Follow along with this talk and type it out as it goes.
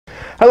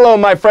Hello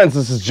my friends,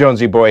 this is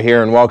Jonesyboy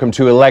here and welcome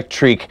to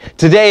Electrique.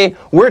 Today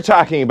we're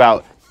talking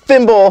about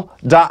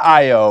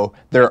Thimble.io,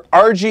 their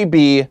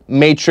RGB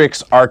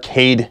Matrix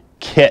Arcade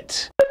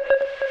Kit.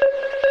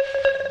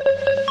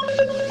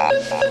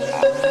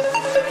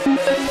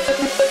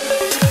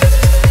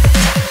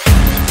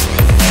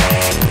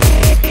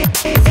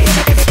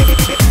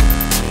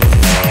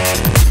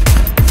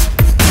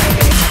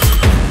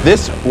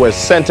 This was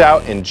sent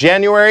out in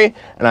January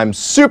and I'm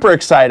super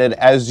excited.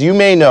 As you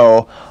may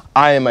know,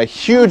 I am a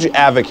huge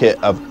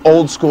advocate of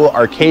old school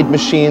arcade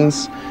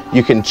machines.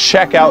 You can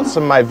check out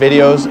some of my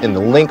videos in the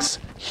links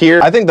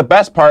here. I think the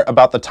best part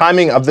about the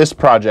timing of this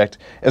project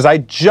is I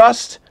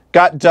just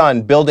got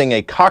done building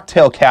a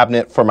cocktail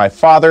cabinet for my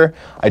father.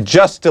 I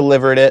just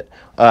delivered it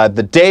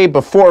the day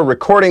before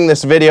recording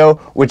this video,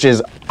 which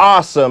is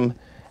awesome.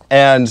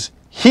 And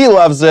he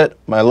loves it.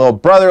 My little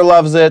brother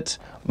loves it.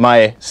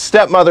 My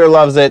stepmother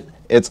loves it.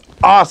 It's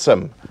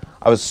awesome.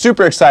 I was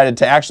super excited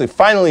to actually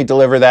finally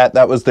deliver that.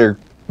 That was their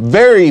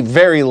very,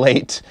 very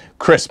late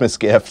Christmas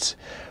gift,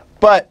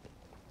 but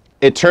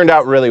it turned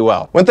out really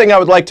well. One thing I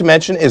would like to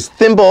mention is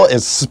Thimble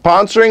is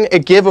sponsoring a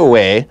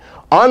giveaway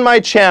on my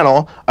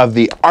channel of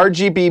the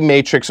RGB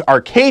Matrix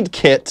Arcade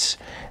Kit.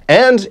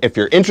 And if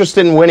you're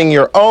interested in winning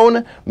your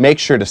own, make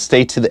sure to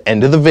stay to the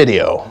end of the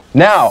video.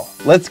 Now,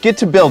 let's get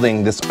to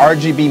building this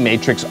RGB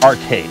Matrix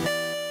Arcade.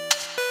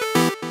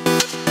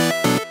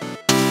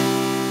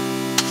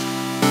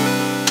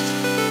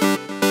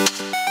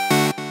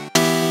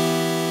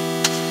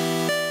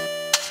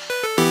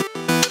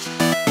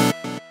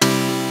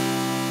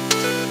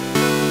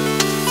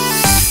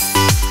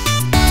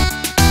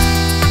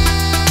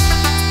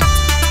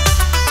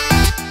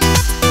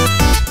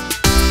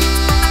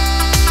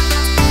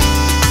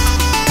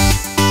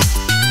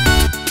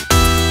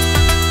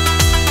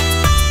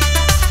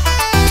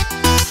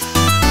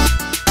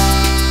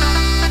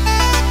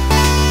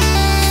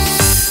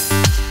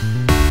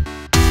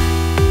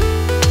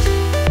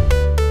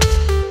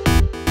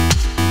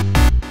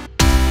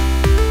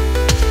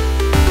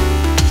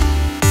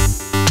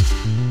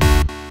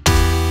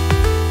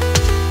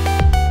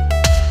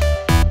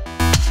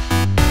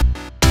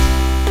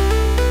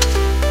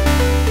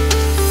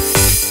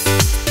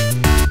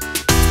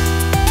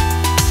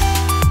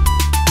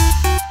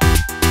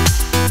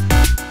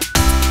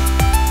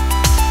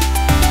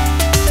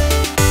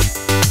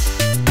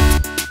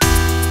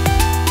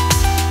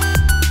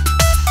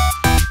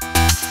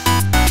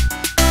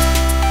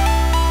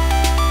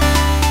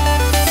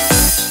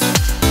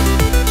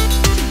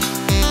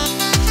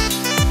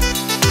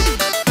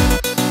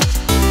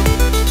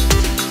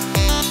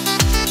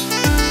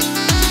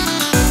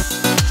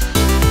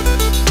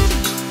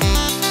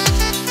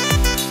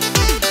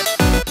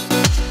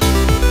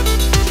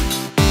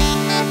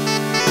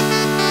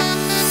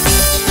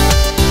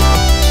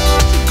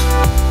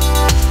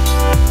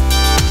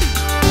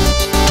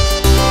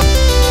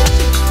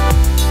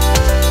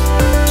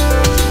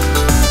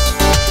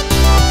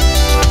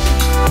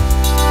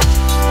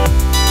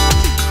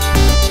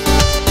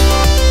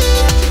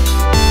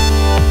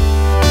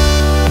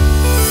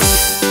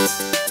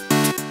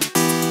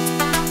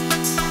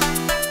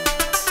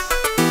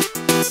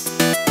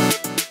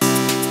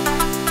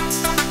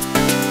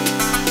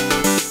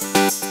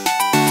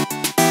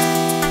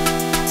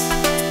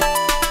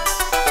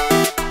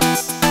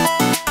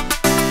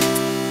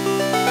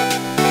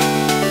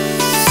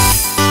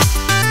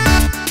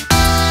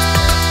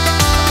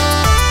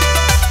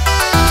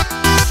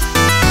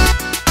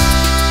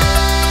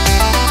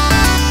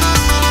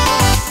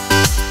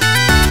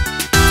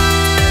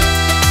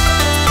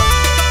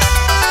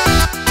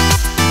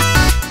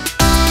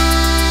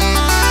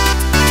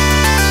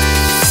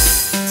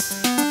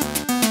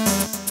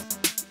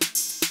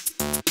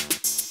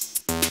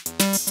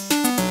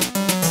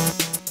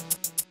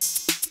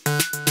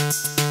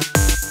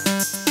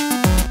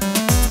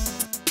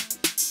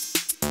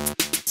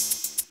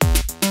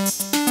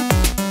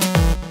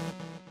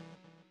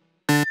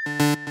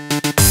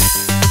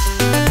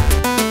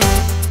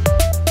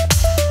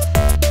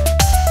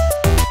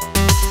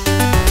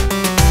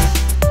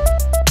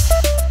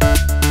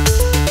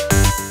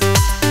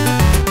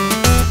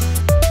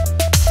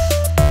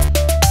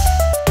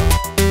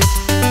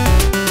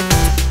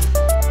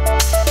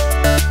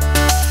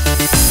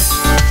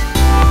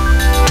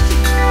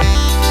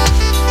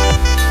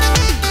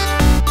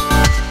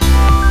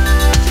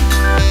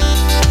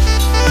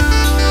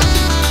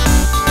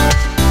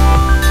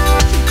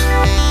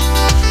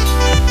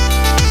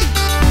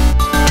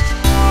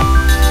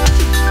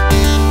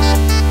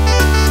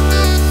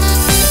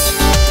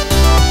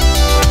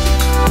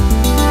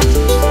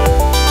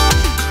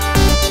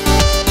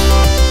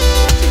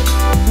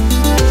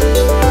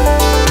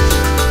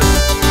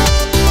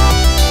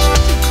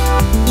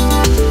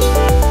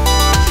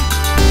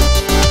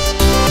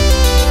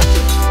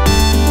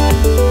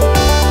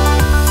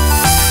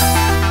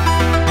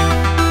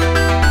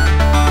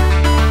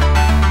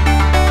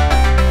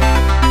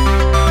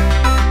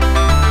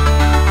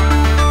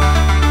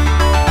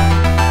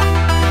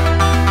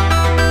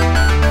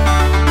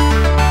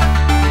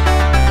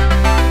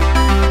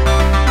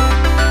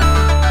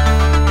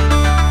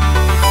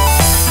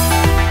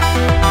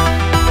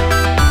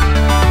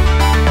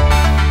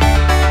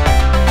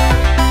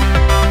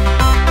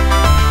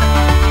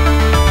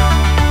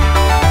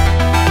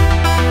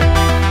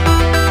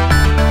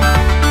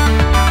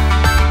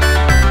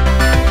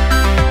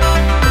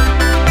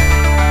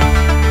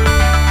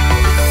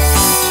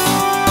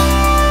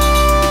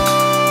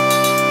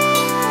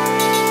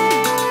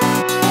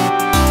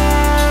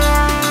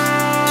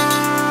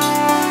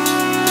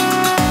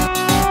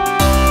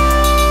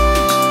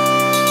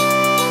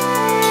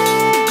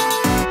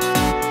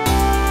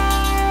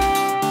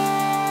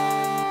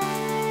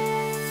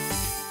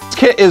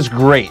 is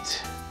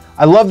great.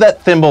 I love that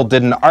Thimble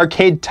did an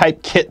arcade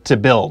type kit to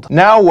build.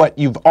 Now what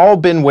you've all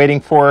been waiting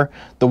for,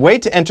 the way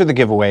to enter the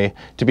giveaway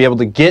to be able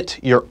to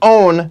get your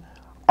own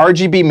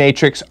RGB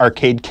Matrix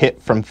arcade kit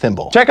from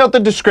Thimble. Check out the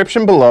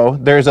description below.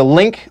 There's a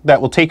link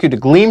that will take you to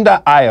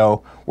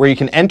gleam.io where you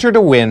can enter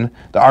to win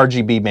the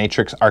RGB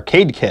Matrix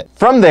arcade kit.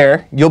 From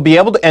there, you'll be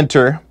able to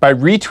enter by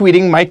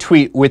retweeting my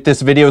tweet with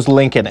this video's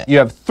link in it. You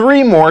have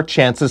 3 more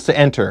chances to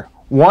enter.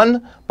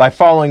 1, by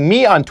following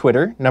me on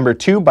Twitter. Number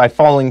 2, by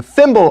following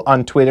Thimble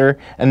on Twitter.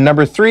 And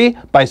number 3,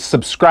 by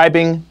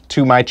subscribing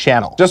to my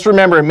channel. Just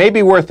remember, it may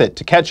be worth it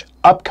to catch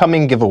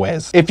upcoming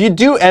giveaways. If you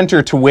do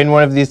enter to win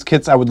one of these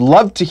kits, I would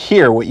love to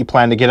hear what you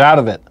plan to get out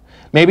of it.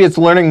 Maybe it's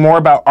learning more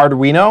about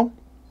Arduino,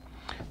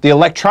 the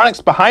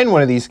electronics behind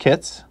one of these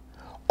kits,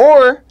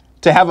 or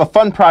to have a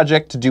fun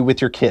project to do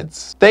with your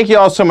kids. Thank you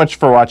all so much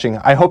for watching.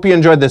 I hope you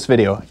enjoyed this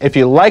video. If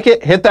you like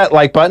it, hit that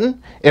like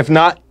button. If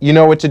not, you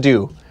know what to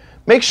do.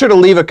 Make sure to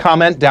leave a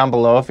comment down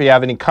below if you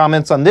have any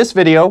comments on this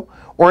video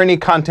or any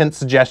content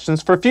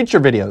suggestions for future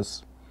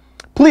videos.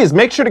 Please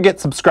make sure to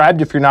get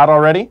subscribed if you're not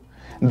already.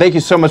 And thank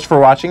you so much for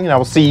watching, and I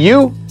will see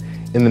you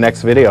in the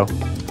next video.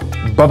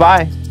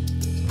 Bye-bye.